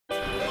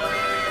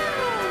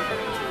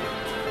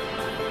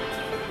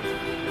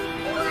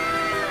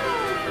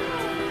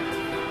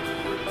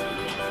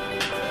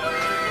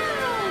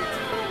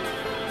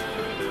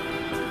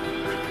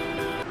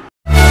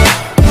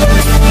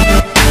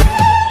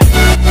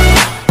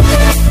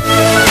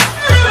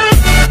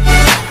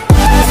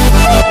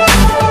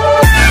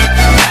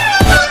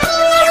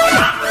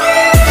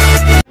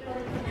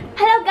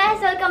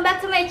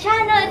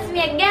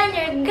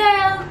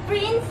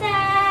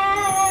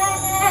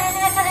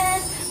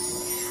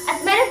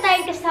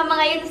tayong kasama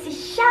ngayon si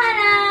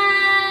Shana!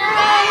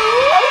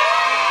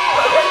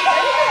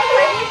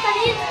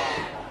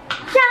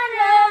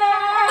 Shana!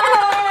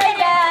 Hi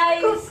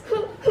guys!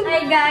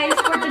 Hi guys!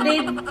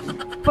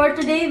 For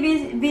today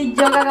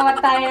video,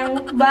 gagawa tayo ng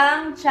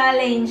mukbang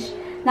challenge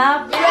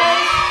na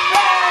French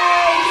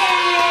fries!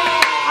 Yay!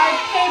 Our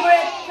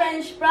favorite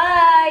French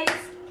fries!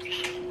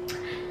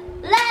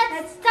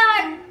 Let's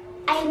start!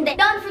 And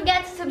don't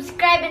forget to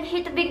subscribe and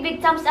hit the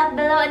big thumbs up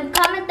below and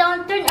comment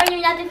down, turn on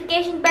your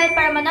notification bell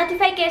para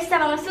ma-notify kayo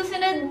sa mga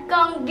susunod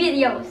kong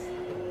videos.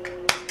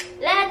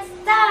 Let's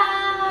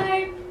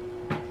start!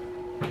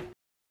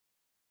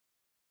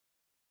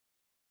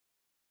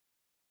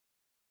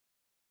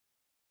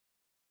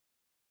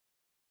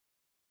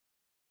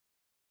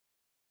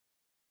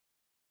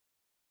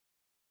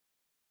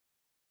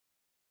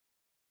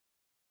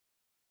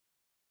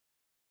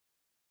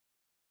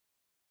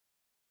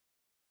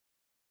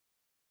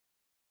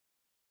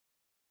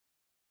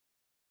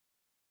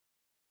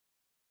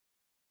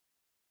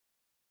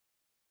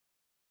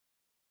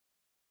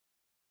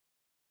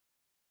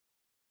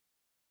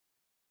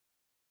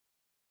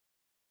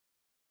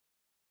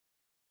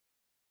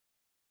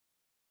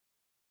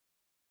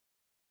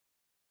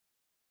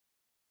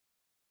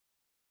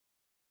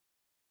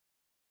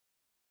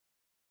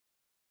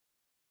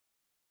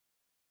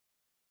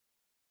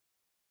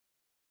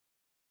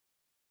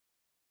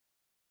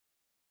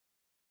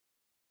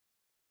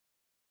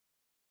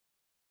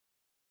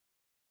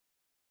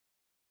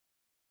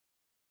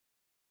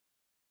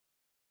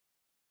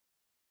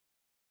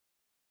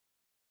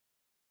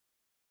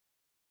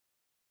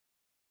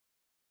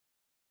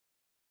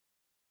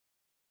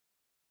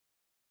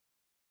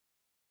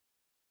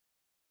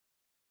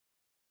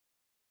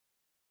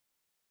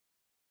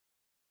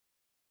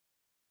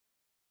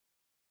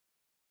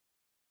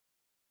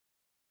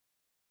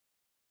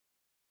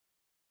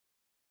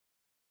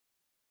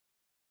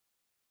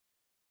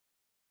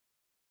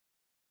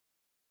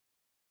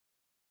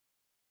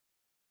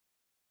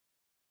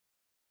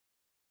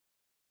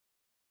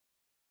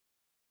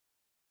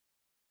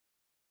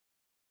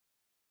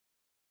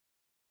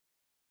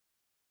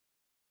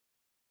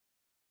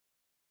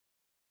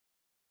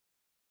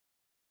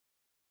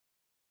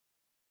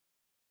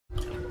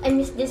 I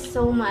miss this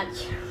so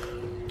much.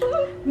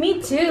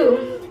 Me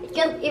too. I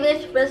can't even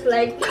express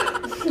like,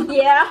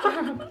 yeah.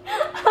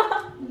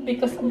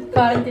 Because of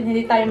quarantine,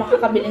 hindi tayo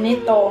makakabili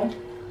nito.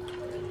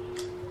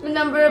 The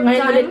number of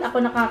Ngayon ulit times ako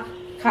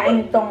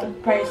nakakain itong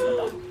fries na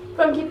to.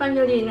 from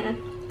Hipanolina.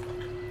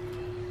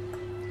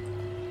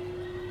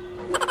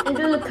 And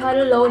to look out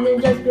alone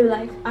and just be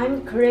like,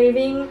 I'm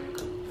craving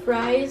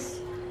fries.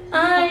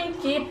 I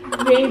keep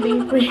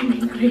craving.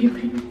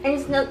 And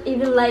it's not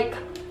even like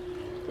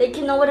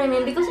you know what I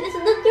mean? Because it's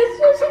not just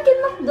so chicken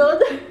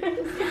McDonald's.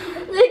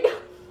 Like,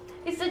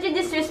 it's such a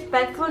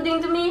disrespectful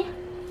thing to me.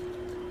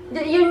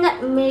 That you're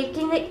not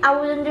making, like, I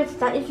would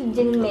understand if you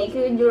didn't make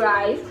it with your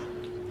eyes.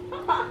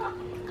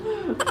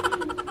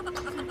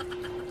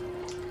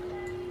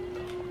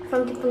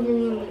 From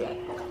Hipanolina.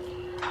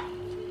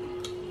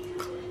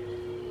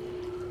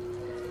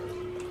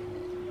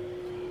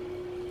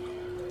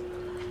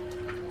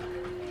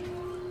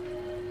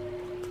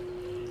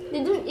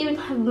 They don't even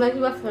have much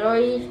of a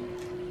fries.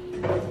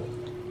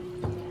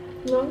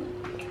 No?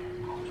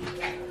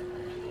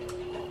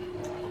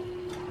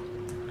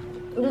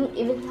 They don't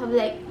even have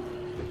like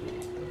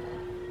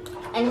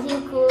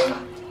anything cool.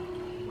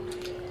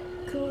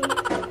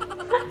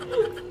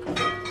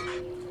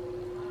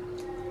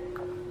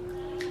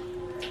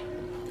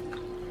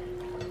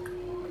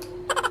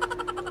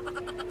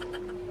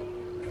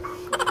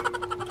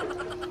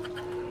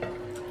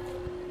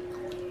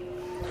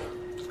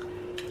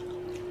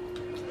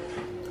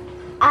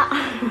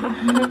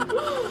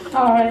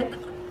 Sorry.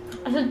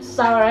 I said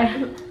sorry.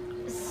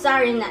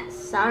 Sorry, not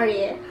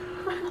sorry.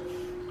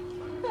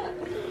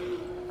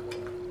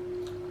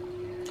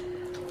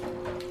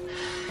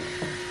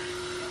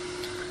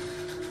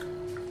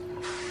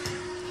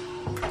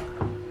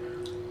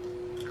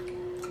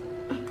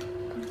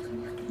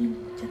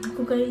 Diyan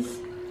ko guys.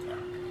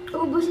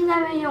 Ubusin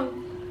namin yung,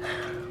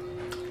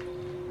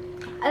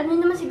 alam niyo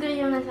naman siguro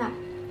yung nasa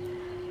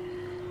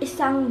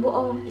isang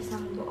buong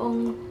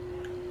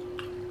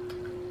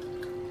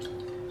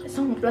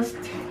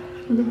plastic.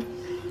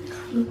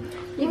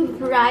 yung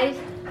fries,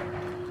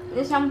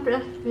 isang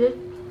plastic.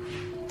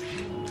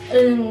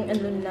 Ano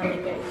namin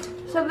guys.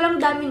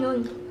 Sobrang dami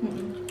nun.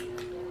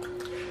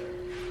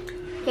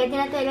 Kaya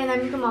tinatala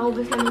namin kung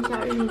maubos namin siya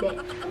or hindi.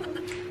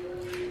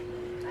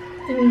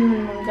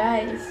 Tingnan mo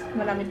guys.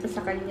 Marami pa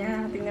sa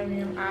kanya. Tingnan mo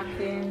yung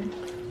akin.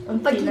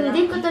 Pag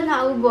hindi ko to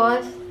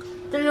naubos,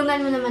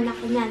 tulungan mo naman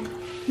ako niyan.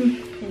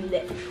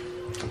 Hindi.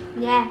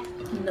 Yeah.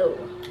 No.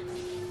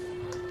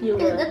 You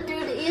will. The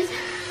truth is,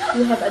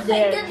 You have a I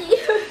dare. can't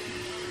even.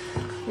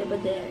 You have a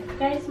dare.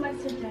 Guys,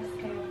 mag-suggest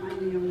kayo kung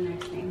ano yung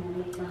next na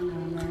imumukbang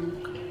namin.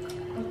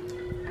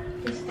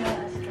 Just tell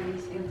us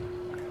guys if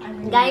ano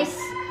yung Guys,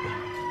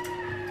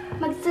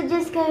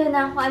 mag-suggest kayo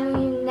na kung ano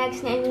yung next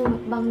na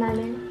imumukbang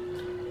namin.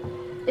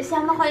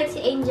 Isama ko ulit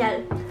si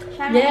Angel.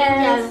 Sana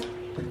angel. Yes!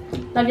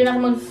 Lagi na ako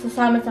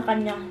magsasama sa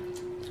kanya.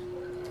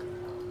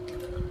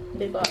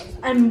 Because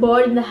I'm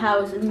bored in the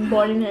house. I'm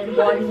bored in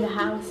the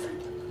house.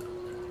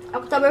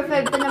 October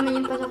 5 pa naman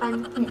yung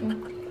pasukan.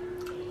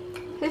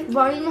 He's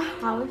bored in the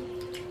house.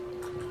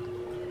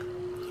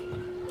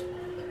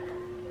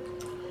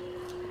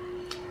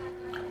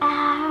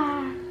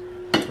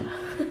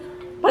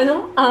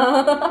 Paano?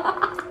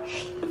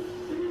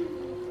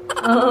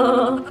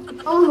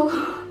 Oh.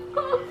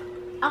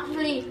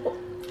 Actually.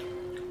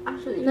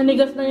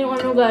 Nanigas na yung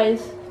ano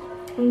guys.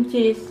 Yung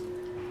cheese.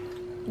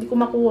 Hindi ko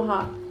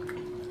makuha.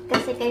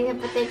 Kasi kayo na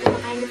patay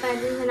kumakain na para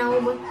din sa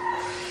naubos.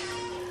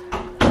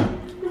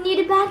 We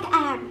need a back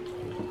up.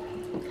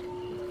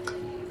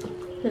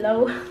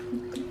 Hello?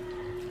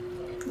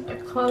 I'm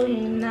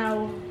calling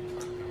now.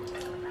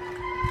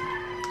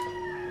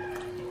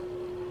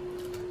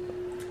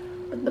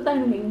 Ba't ba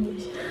tayo ng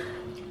English?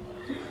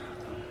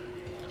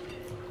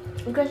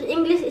 Because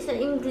English is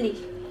an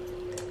English.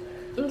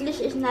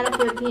 English is not a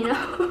Filipino.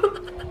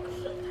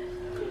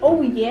 Oh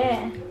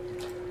yeah!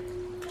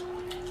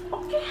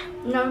 Okay.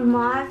 No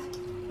math,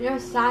 no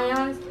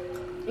science.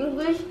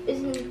 English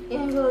is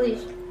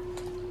English.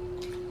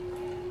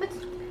 But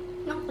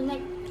no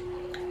connect.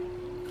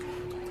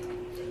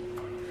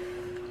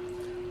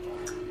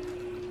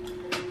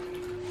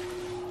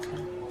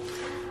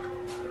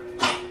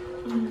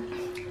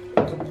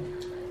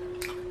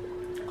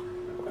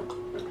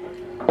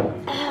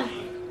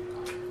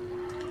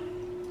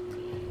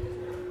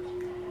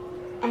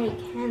 I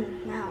can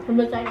now.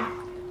 Sabay tayo.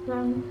 1,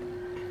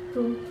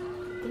 2,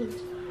 3.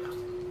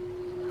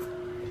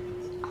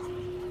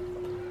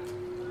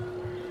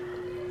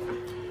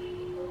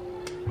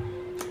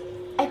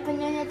 Ay,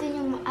 panyan natin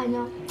yung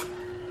ano,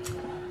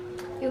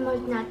 yung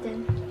mouth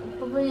natin.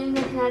 Pupunin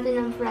natin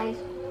ng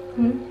fries.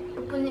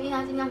 Pupunin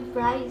natin ng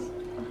fries.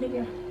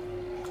 Sige.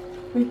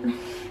 Wait lang.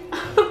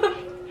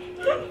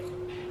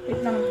 Wait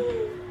lang.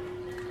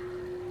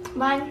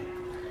 Man,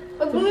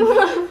 wag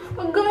muna.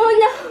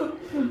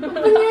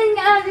 Pupunin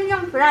natin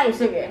ng fries.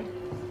 Sige.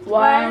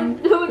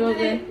 1, 2,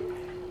 3.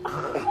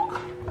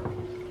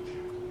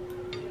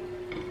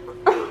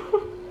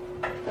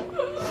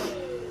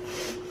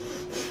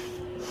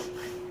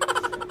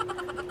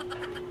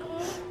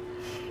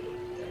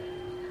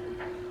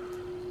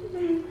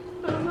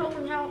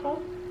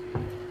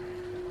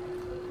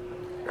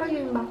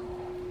 Ayun ba?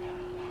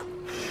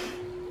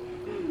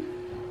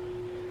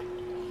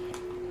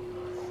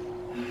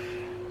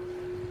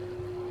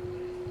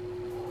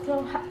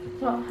 So hot.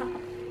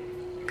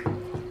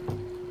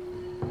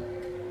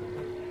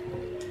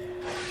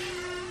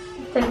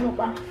 Check mo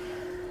pa.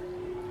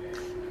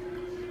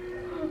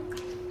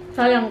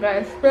 Sayang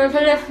guys. Pero sa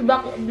next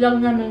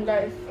vlog namin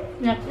guys.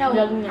 Next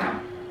vlog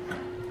niya.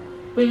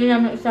 Pwede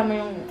namin isama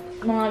yung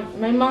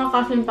may mga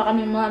cousin pa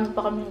kami. Marami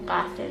pa kaming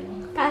cousin.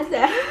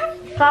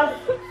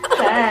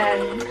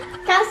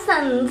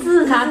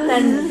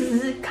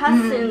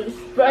 Cousins.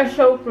 We're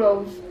so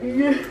close.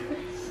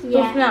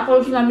 Yeah.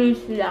 Close namin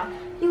sila.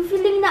 Yung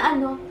feeling na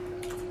ano,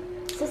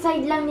 sa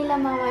side lang nila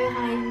mama yung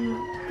kain mo.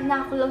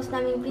 Pinaklose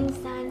namin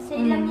pinsan.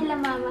 Side lang nila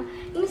mama.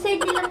 Yung side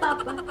nila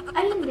papa,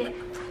 ay hindi.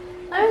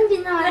 Ay hindi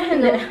na.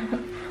 Hindi.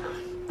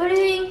 Pero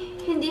yung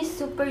hindi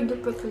super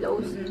duper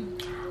close.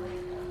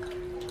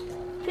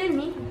 Feel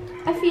me?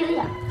 I feel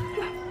ya.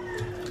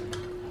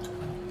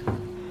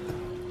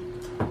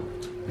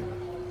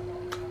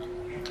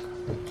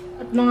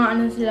 At mga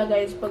ano sila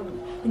guys, pag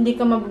hindi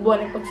ka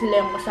mabubuhay pag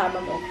sila yung kasama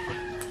mo.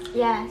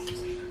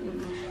 Yes.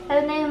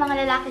 Lalo na yung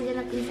mga lalaki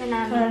dyan na pinsan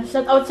namin.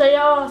 Shout out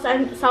sa'yo,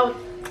 South.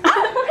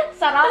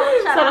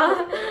 Sarawat.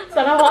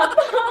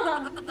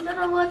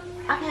 Sarawat.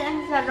 Akin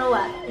ang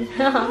sarawat.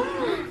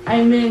 I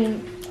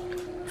mean,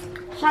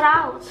 Shout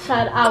out.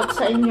 shout out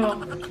sa inyo.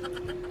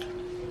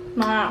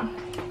 Mga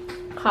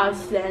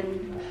cousin.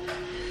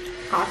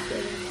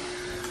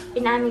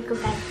 Inamin ko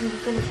guys, hindi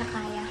ko na siya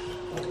kaya.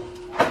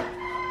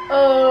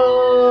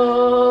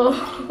 Oh.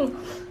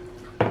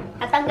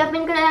 At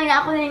tanggapin ko na lang na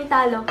ako na yung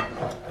talo.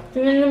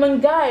 Tingnan naman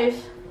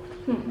guys.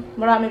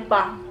 Marami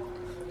pa.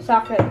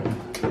 Sa akin.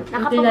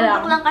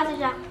 Nakapapuntok lang kasi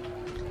siya.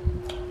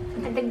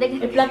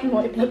 Nagdagdag. I-flat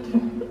mo.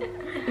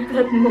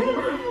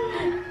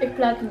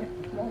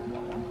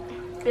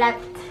 Flat.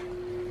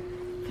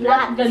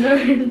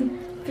 Ganun.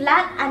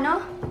 Flat,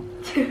 ano?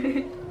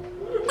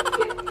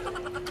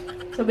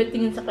 Sabi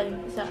tingin sa kanya,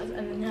 sa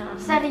ano niya.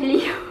 Sarili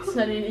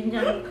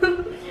niya.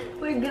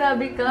 Uy,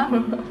 grabe ka.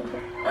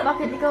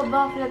 Bakit ikaw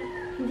ba flat?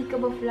 Hindi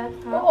ka ba flat,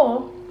 ha?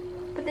 Oo.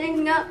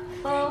 Patingin nga.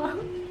 Oh.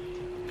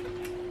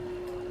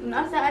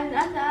 Nasaan?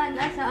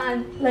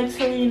 Like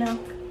Selena.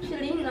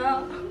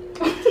 Selena.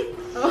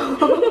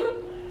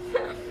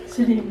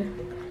 Selena.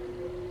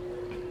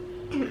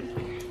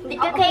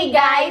 Okay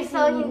guys,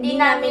 so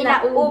hindi namin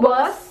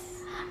naubos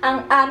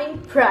ang aming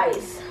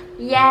prize.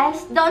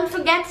 Yes, don't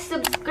forget to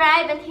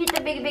subscribe and hit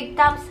the big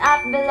thumbs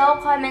up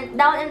below, comment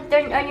down, and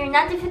turn on your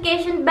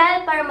notification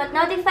bell para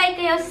mat-notify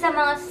kayo sa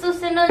mga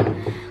susunod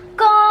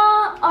ko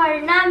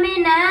or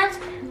namin na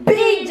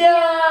Video!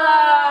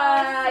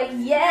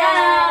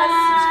 Yes!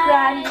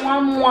 Subscribe!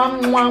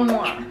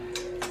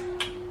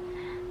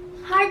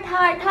 Heart,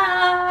 heart,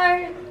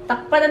 heart.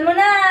 Takpanan mo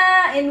na!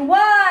 In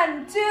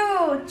 1,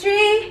 2,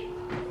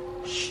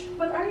 3!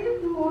 What are you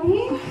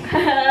doing?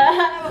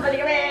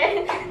 Mabalik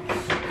kami.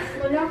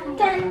 Wala akong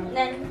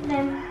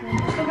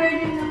Sa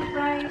birthday ng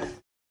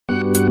prize.